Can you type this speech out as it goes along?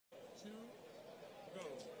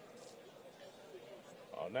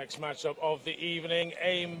Next matchup of the evening,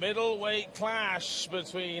 a middleweight clash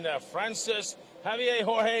between Francis Javier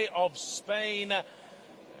Jorge of Spain, and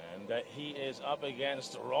he is up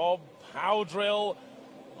against Rob Powdrill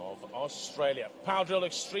of Australia. Powdrill,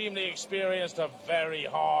 extremely experienced, a very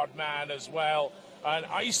hard man as well. An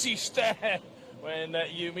icy stare when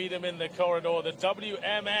you meet him in the corridor, the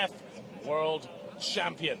WMF World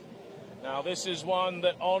Champion. Now, this is one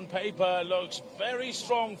that on paper looks very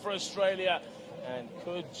strong for Australia and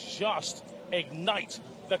could just ignite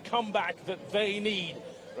the comeback that they need.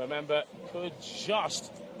 Remember, could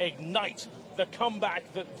just ignite the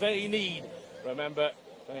comeback that they need. Remember,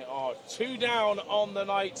 they are 2 down on the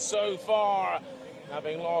night so far,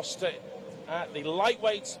 having lost at the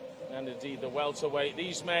lightweight and indeed the welterweight.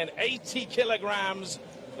 These men, 80 kilograms,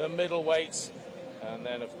 the middleweights. And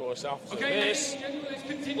then, of course, after this,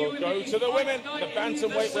 we'll go to the women, the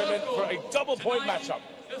bantamweight women, for a double-point matchup.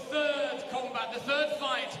 The third combat, the third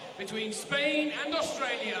fight between Spain and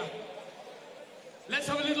Australia. Let's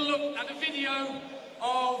have a little look at the video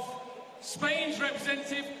of Spain's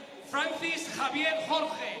representative, Francis Javier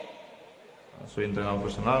Jorge. Soy entrenador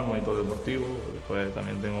personal, monitor deportivo, después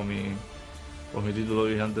también tengo mi título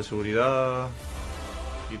de vigilante de seguridad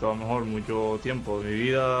y todo, a lo mejor mucho tiempo de mi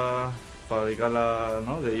vida para dedicarla,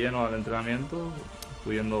 ¿no?, de lleno al entrenamiento,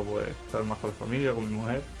 pudiendo pues estar más con la familia, con mi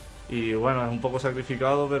mujer. Y bueno, es un poco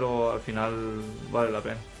sacrificado, pero al final vale la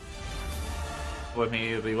pena. Pues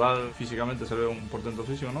mi rival físicamente se ve un portento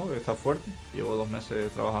físico, ¿no?, que está fuerte. Llevo 2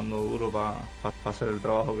 meses trabajando duro para hacer el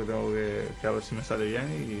trabajo que tengo que a ver si me sale bien,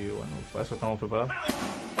 y bueno, para eso estamos preparados.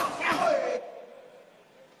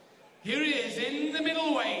 Here he is in the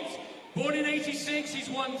middleweight. Born in 86, he's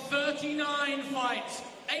won 39 fights,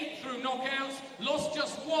 8 through knockouts, lost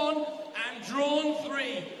just 1 and drawn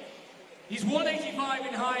 3. He's 185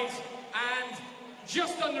 in height and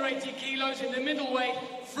just under 80 kilos in the middleweight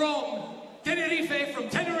from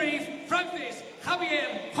Tenerife, Francis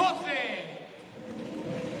Javier Jorge.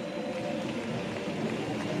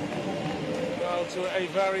 Well, to a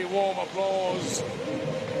very warm applause.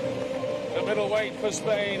 The middleweight for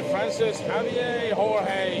Spain, Francis Javier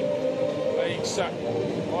Jorge, makes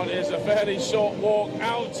what is a fairly short walk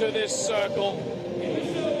out to this circle.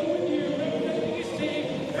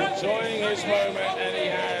 Enjoying his moment, and he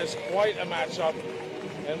has quite a matchup.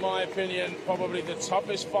 In my opinion, probably the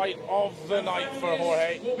toughest fight of the night for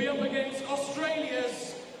Jorge. Will be up against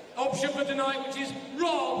Australia's option for tonight, which is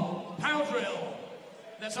Rob Powdrill.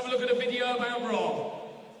 Let's have a look at a video about Rob.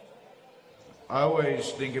 I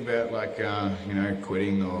always think about, like, you know,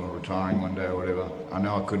 quitting or retiring one day or whatever. I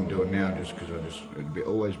know I couldn't do it now just because it'd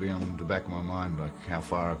always be on the back of my mind, like how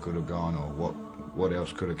far I could have gone or what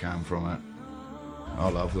else could have come from it. I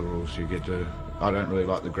love the rules. I don't really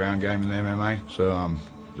like the ground game in the MMA, so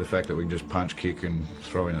the fact that we can just punch, kick and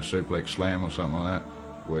throw in a suplex slam or something like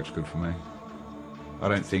that works good for me. I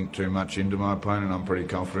don't think too much into my opponent. I'm pretty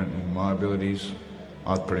confident in my abilities.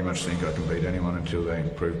 I pretty much think I can beat anyone until they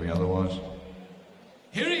prove me otherwise.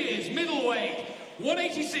 Here he is, middleweight,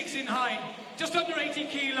 186 in height, just under 80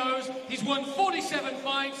 kilos. He's won 47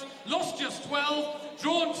 fights, lost just 12,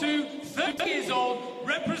 drawn 2, 30 years old,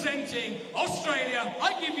 representing Australia.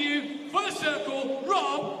 I give you, for the circle,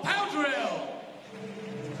 Rob Powdrill.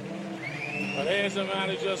 And here's a man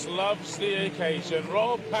who just loves the occasion.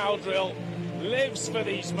 Rob Powdrill lives for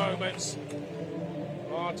these moments.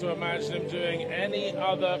 Hard to imagine him doing any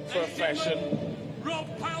other profession. Rob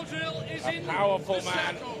Powdrill is a powerful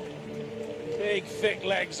man, big thick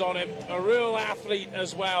legs on him, a real athlete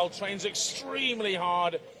as well, trains extremely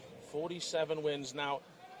hard. 47 wins now.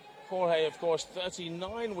 Jorge, of course,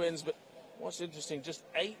 39 wins, but what's interesting, just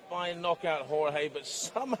 8 by knockout Jorge, but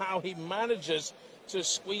somehow he manages to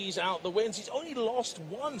squeeze out the wins. He's only lost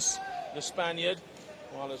once, the Spaniard,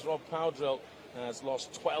 while as Rob Powdrill has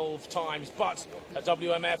lost 12 times, but a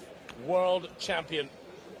WMF world champion.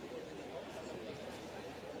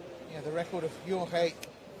 Yeah, the record of Jorge,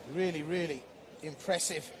 really, really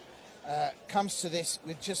impressive. Comes to this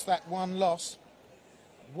with just that 1 loss.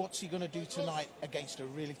 What's he going to do tonight against a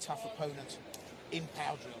really tough opponent in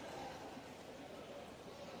Powdrill?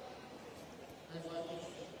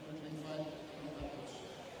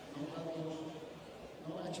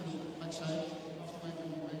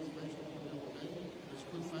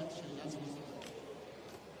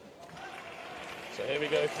 So here we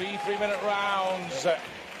go, 3 3-minute rounds.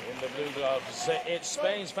 In the blue gloves, it's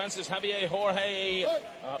Spain's Francis Javier Jorge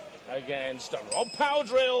up against Rob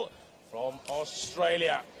Powdrill from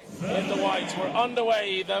Australia. In the whites, we're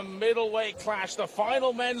underway, the middleweight clash, the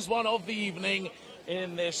final men's one of the evening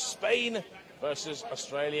in this Spain versus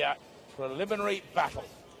Australia preliminary battle.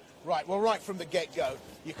 Right, well, right from the get-go,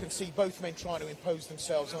 you can see both men trying to impose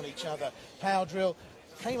themselves on each other. Powdrill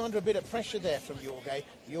came under a bit of pressure there from Jorge.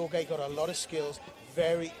 Jorge got a lot of skills,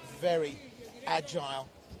 very, very agile.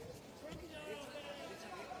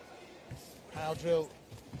 Powdrill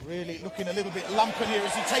really looking a little bit lumpen here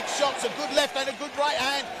as he takes shots, a good left and a good right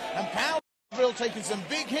hand. And Powdrill taking some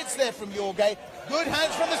big hits there from Jorge. Good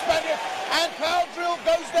hands from the Spaniard. And Powdrill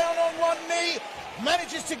goes down on one knee,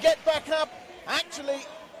 manages to get back up. Actually,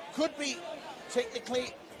 could be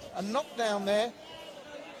technically a knockdown there.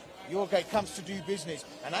 Jorge comes to do business.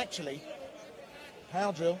 And actually,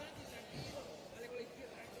 Powdrill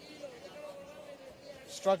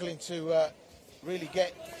struggling to really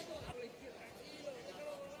get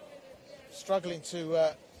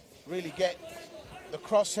the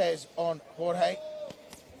crosshairs on Jorge.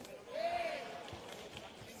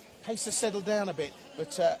 Pace has settled down a bit,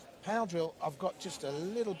 but Powdrill, I've got just a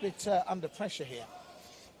little bit under pressure here.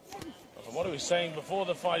 From what he was saying before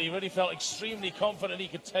the fight, he really felt extremely confident he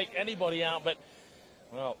could take anybody out, but,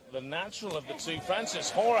 well, the natural of the two, Francis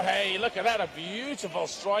Jorge, look at that, a beautiful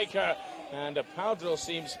striker, and Powdrill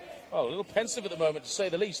seems, well, a little pensive at the moment, to say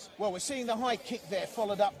the least. Well, we're seeing the high kick there,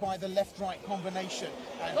 followed up by the left-right combination,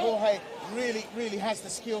 and Jorge really has the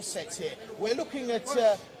skill sets here. We're looking at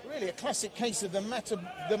really a classic case of the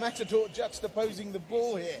matador juxtaposing the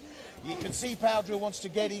ball here. You can see Powdrill wants to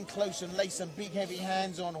get in close and lay some big heavy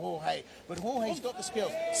hands on Jorge, but Jorge's got the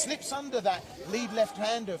skills, slips under that lead left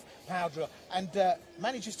hand of Powdrill and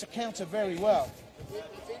manages to counter very well.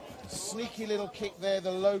 Sneaky little kick there,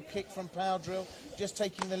 the low kick from Powdrill, just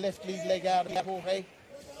taking the left lead leg out of Jorge.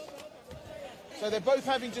 So they're both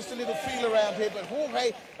having just a little feel around here, but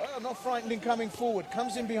Jorge, not frightened in coming forward,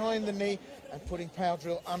 comes in behind the knee and putting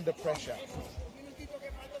Powdrill under pressure.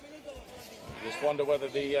 Just wonder whether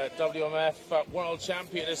the WMF World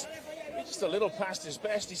Champion is just a little past his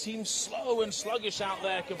best. He seems slow and sluggish out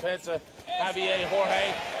there compared to Javier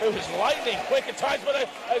Jorge, who is lightning quick at times, but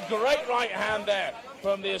a great right hand there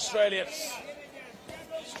from the Australian.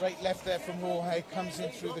 Straight left there from Jorge, comes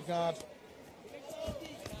in through the guard.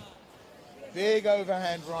 Big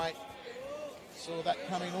overhand right. Saw that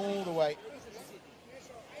coming all the way.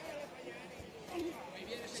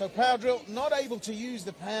 So Powdrill not able to use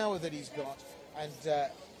the power that he's got, and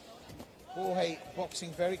Jorge boxing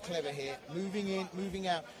very clever here, moving in, moving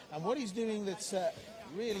out, and what he's doing that's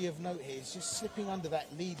really of note here is just slipping under that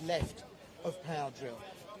lead left of Powdrill.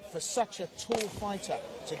 For such a tall fighter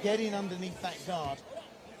to get in underneath that guard,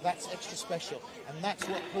 that's extra special, and that's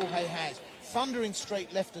what Jorge has. Thundering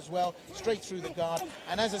straight left as well, straight through the guard,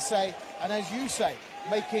 and as I say, and as you say,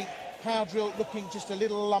 making Powdrill looking just a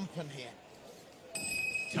little lumpen here.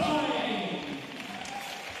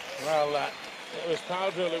 Well, it was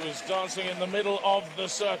Powdrill who was dancing in the middle of the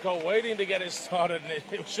circle, waiting to get it started, and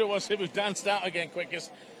it sure was him who danced out again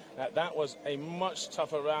quickest. That was a much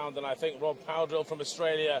tougher round than I think Rob Powdrill from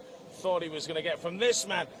Australia thought he was going to get from this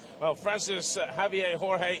man. Well, Francis Javier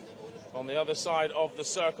Jorge on the other side of the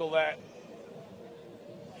circle there.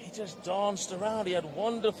 He just danced around. He had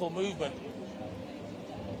wonderful movement.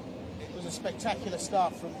 It was a spectacular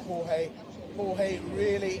start from Jorge. Jorge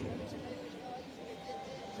really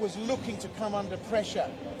was looking to come under pressure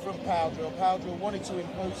from Powdrill. Powdrill wanted to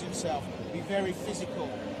impose himself, be very physical,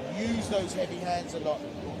 use those heavy hands a lot.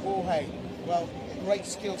 Jorge, well, great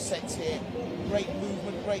skill sets here, great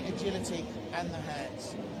movement, great agility, and the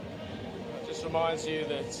hands. It just reminds you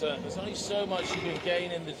that there's only so much you can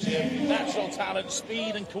gain in the gym. Natural talent,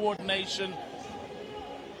 speed and coordination.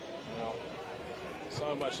 Well,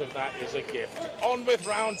 so much of that is a gift. On with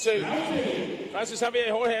round two. Francis Javier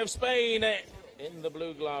Jorge of Spain in the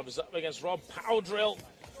blue gloves up against Rob Powdrill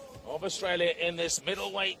of Australia in this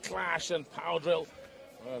middleweight clash. And Powdrill,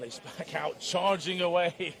 well, he's back out charging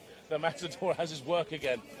away. The matador has his work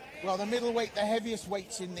again. Well, the middleweight, the heaviest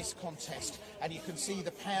weights in this contest, and you can see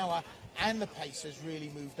the power and the pace has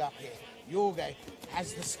really moved up here. Jorge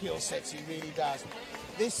has the skill sets, he really does.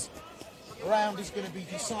 This round is going to be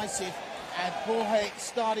decisive, and Jorge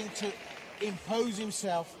starting to impose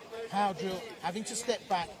himself. Powdrill having to step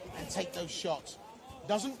back and take those shots.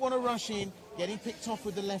 Doesn't want to rush in, getting picked off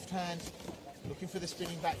with the left hand. Looking for the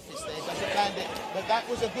spinning back fist there, doesn't land it, but that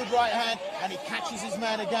was a good right hand, and he catches his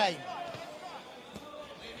man again.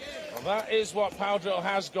 Well, that is what Powdrill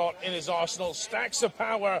has got in his arsenal. Stacks of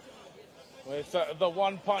power with the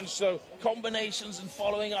one punch, so combinations and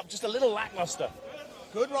following up, just a little lackluster.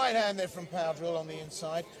 Good right hand there from Powdrill on the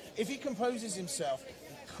inside. If he composes himself,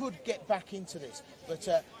 he could get back into this, but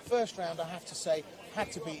first round, I have to say,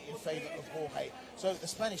 had to be in favour of Jorge. So the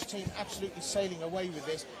Spanish team absolutely sailing away with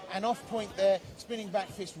this. And off point there, spinning back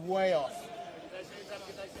fist way off.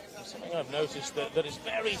 Something I've noticed that is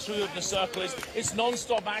very true of the circle is it's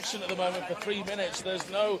non-stop action at the moment for 3 minutes. There's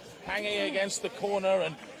no hanging against the corner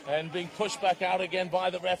and being pushed back out again by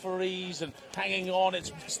the referees and hanging on.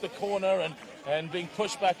 It's the corner and being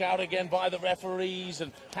pushed back out again by the referees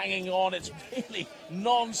and hanging on. It's really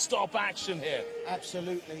non-stop action here.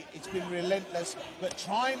 Absolutely. It's been relentless, but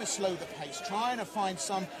trying to slow the pace, trying to find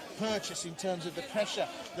some purchase in terms of the pressure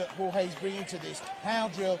that Jorge's bringing to this.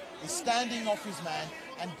 Powdrill is standing off his man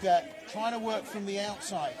and trying to work from the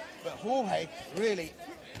outside. But Jorge really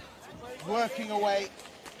working away,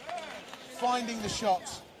 finding the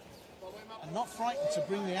shots, and not frightened to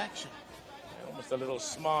bring the action. Almost a little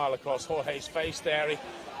smile across Jorge's face there.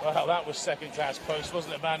 Well, that was second-class post,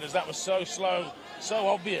 wasn't it, Manders? That was so slow, so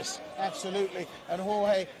obvious. Absolutely. And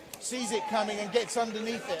Jorge sees it coming and gets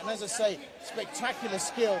underneath it. And as I say, spectacular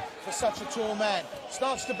skill for such a tall man.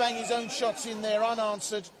 Starts to bang his own shots in there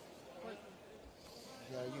unanswered.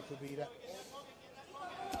 You could be that.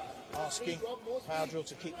 Asking Powdrill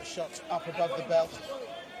to keep the shots up above the belt.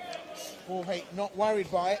 Jorge not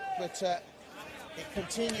worried by it, but it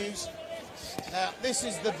continues. Now, this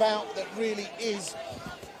is the bout that really is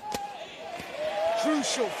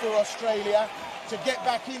crucial for Australia to get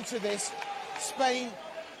back into this. Spain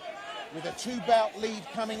with a 2-bout lead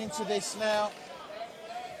coming into this now.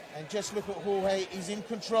 And just look at Jorge, he's in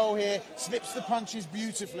control here, snips the punches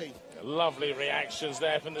beautifully. Lovely reactions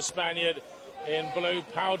there from the Spaniard in blue.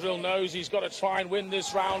 Powdrill knows he's got to try and win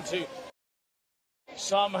this round to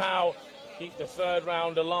somehow keep the third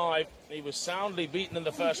round alive. He was soundly beaten in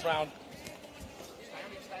the first round.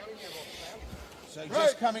 So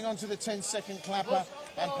just coming onto the 10-second clapper,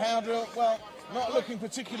 and Powdrill, well, not looking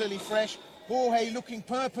particularly fresh. Jorge looking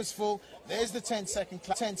purposeful. There's the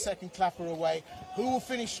 10-second clapper away. Who will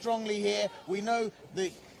finish strongly here? We know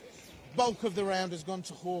the bulk of the round has gone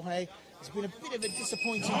to Jorge. It's been a bit of a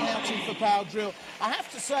disappointing outing for Powdrill. I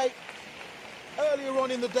have to say, earlier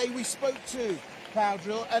on in the day we spoke to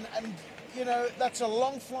Powdrill, and you know, that's a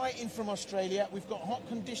long flight in from Australia. We've got hot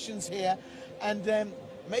conditions here, and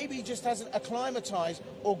maybe he just hasn't acclimatized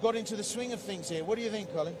or got into the swing of things here. What do you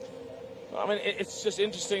think, Colin? I mean, it's just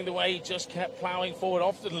interesting the way he just kept ploughing forward,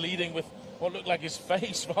 often leading with what looked like his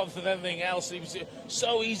face rather than anything else. He was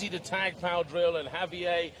so easy to tag Powdrill, and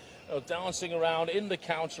Javier dancing around in the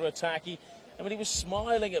counter-attack. He was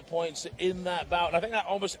smiling at points in that bout. And I think that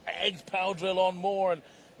almost egged Powdrill on more and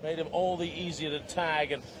made him all the easier to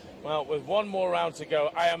tag. And, well, with one more round to go,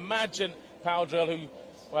 I imagine Powdrill, who,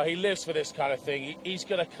 well, he lives for this kind of thing, he's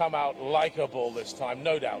going to come out like a bull this time,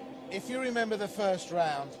 no doubt. If you remember the first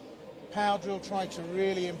round, Powdrill tried to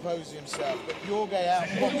really impose himself, but Jorge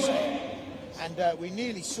outboxed him, and we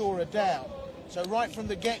nearly saw her down. So right from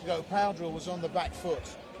the get-go, Powdrill was on the back foot.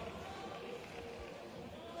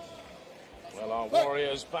 Well, our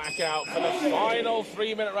Warriors back out for the final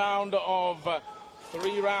 3-minute round of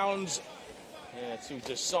 3 rounds here to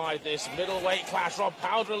decide this middleweight clash. Rob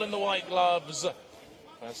Powdrill in the white gloves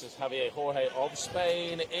versus Javier Jorge of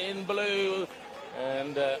Spain in blue.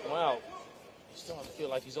 And, well, he's starting to feel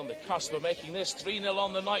like he's on the cusp of making this 3-0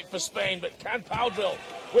 on the night for Spain. But can Powdrill,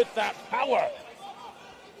 with that power,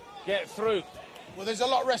 get through? Well, there's a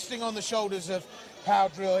lot resting on the shoulders of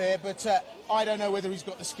Powdrill here, but I don't know whether he's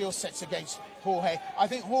got the skill sets against Jorge. I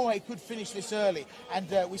think Jorge could finish this early, and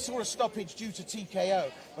we saw a stoppage due to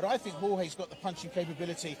TKO, but I think Jorge's got the punching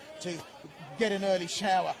capability to get an early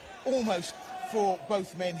shower, almost for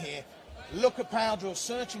both men here. Look at Powdrill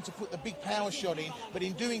searching to put the big power shot in, but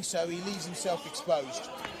in doing so, he leaves himself exposed.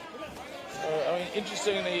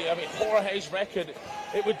 Interestingly, Jorge's record,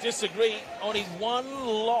 it would disagree. Only 1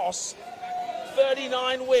 loss,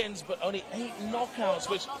 39 wins, but only 8 knockouts,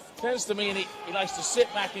 which tends to mean he likes to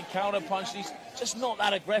sit back and counter-punch. He's just not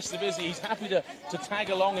that aggressive, is he? He's happy to tag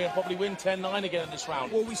along here and probably win 10-9 again in this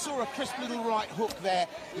round. Well, we saw a crisp little right hook there.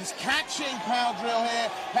 He's catching Powdrill here.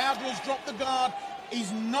 Powdrill's dropped the guard.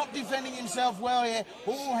 He's not defending himself well here.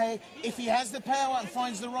 Jorge, if he has the power and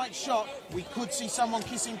finds the right shot, we could see someone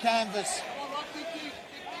kissing canvas.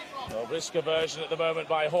 Well, risk aversion at the moment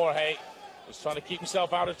by Jorge. He's trying to keep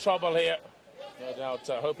himself out of trouble here. No doubt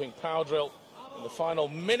hoping Powdrill in the final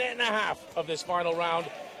minute and a half of this final round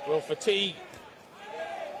will fatigue.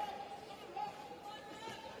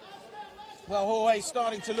 Well, Jorge's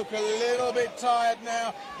starting to look a little bit tired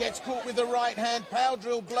now. Gets caught with the right hand.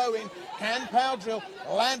 Powdrill blowing. Can Powdrill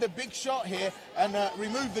land a big shot here and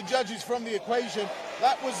remove the judges from the equation?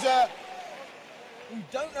 That was, we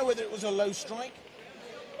don't know whether it was a low strike.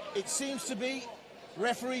 It seems to be.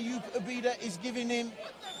 Referee Ubeda is giving him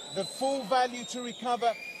the full value to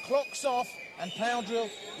recover. Clocks off, and Powdrill,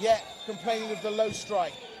 complaining of the low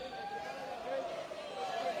strike.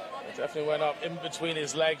 It definitely went up in between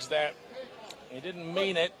his legs there. He didn't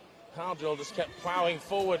mean it. Powdrill just kept ploughing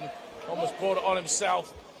forward and almost brought it on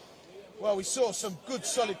himself. Well, we saw some good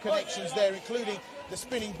solid connections there, including the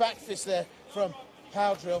spinning back fist there from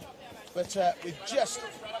Powdrill. But with just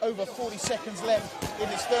over 40 seconds left in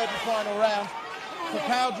this third and final round, for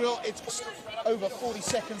Powdrill, it's over 40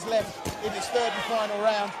 seconds left in this third and final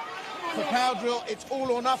round. For Powdrill, it's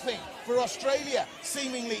all or nothing. For Australia,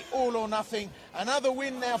 seemingly all or nothing. Another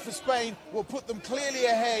win now for Spain will put them clearly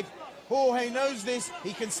ahead. Jorge knows this.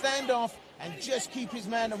 He can stand off and just keep his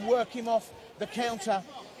man and work him off the counter.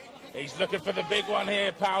 He's looking for the big one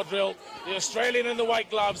here, Powdrill. The Australian in the white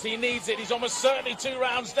gloves. He needs it. He's almost certainly 2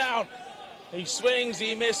 rounds down. He swings,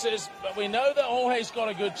 he misses, but we know that Jorge's got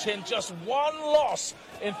a good chin. Just 1 loss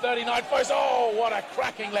in 39 fights. Oh, what a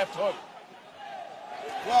cracking left hook.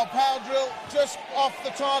 Well, Powdrill just off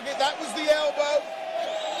the target. That was the elbow.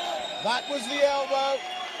 That was the elbow.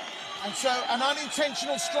 And so an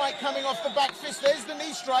unintentional strike coming off the back fist. There's the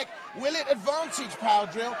knee strike. Will it advantage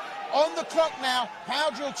Powdrill? On the clock now.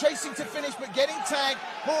 Powdrill chasing to finish but getting tagged.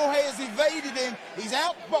 Jorge has evaded him. He's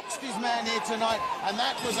outboxed his man here tonight. And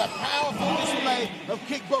that was a powerful display of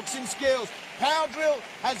kickboxing skills. Powdrill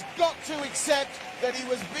has got to accept that he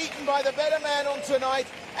was beaten by the better man on tonight.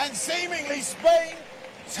 And seemingly Spain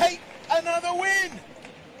take another win.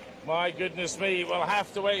 My goodness me, we'll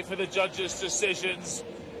have to wait for the judges' decisions.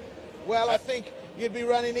 Well, I think you'd be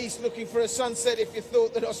running east looking for a sunset if you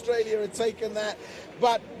thought that Australia had taken that.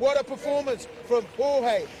 But what a performance from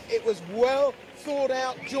Jorge. It was well thought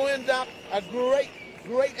out, joined up, a great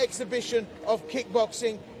exhibition of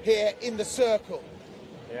kickboxing here in the circle.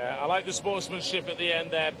 Yeah, I like the sportsmanship at the end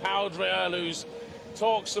there. Powdrill, who's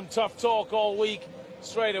talked some tough talk all week,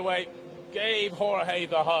 straight away gave Jorge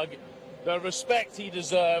the hug, the respect he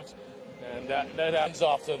deserved, and that ends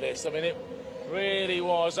after this. I mean, it really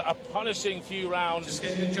was a punishing few rounds. Just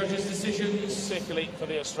getting the judges' decisions. Sickly for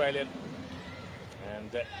the Australian.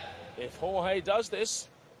 And if Jorge does this,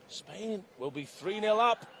 Spain will be 3-0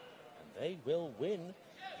 up, and they will win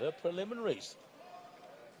the preliminaries.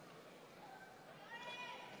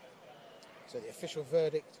 So the official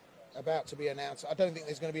verdict about to be announced. I don't think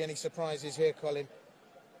there's going to be any surprises here, Colin.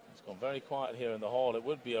 It's gone very quiet here in the hall. It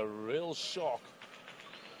would be a real shock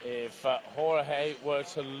if Jorge were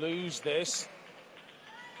to lose this.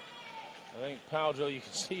 I think Powdrill, you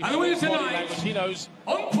can see And the winner body tonight, language, he knows.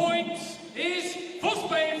 on point, is for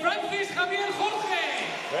Spain, Javier Jorge.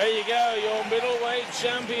 There you go, your middleweight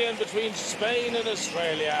champion between Spain and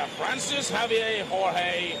Australia, Javier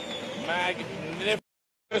Jorge.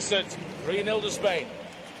 Magnificent 3-0 to Spain.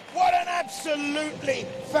 What an absolutely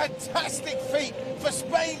fantastic feat for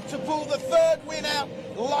Spain to pull the third win out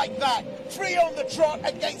like that. 3 on the trot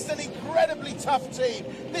against an incredibly tough team.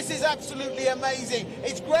 This is absolutely amazing.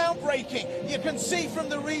 It's groundbreaking. You can see from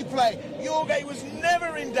the replay, Jorge was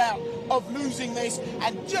never in doubt of losing this.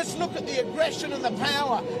 And just look at the aggression and the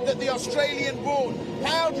power that the Australian brought.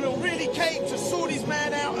 Powdrill really came to sort his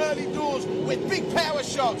man out early doors with big power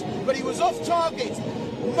shots, but he was off target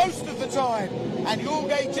most of the time. And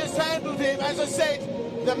Jorge just handled him, as I said,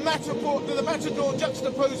 the matador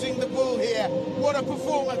juxtaposing the bull here. What a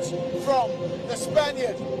performance from the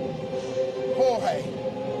Spaniard, Jorge.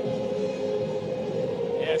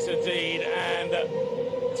 Yes, indeed.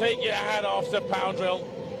 And take your hat off to Powdrill.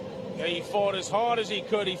 He fought as hard as he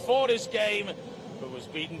could. He fought his game, but was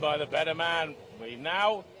beaten by the better man. We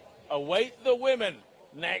now await the women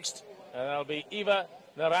next. And that'll be Eva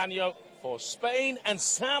Naranjo for Spain and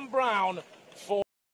Sam Brown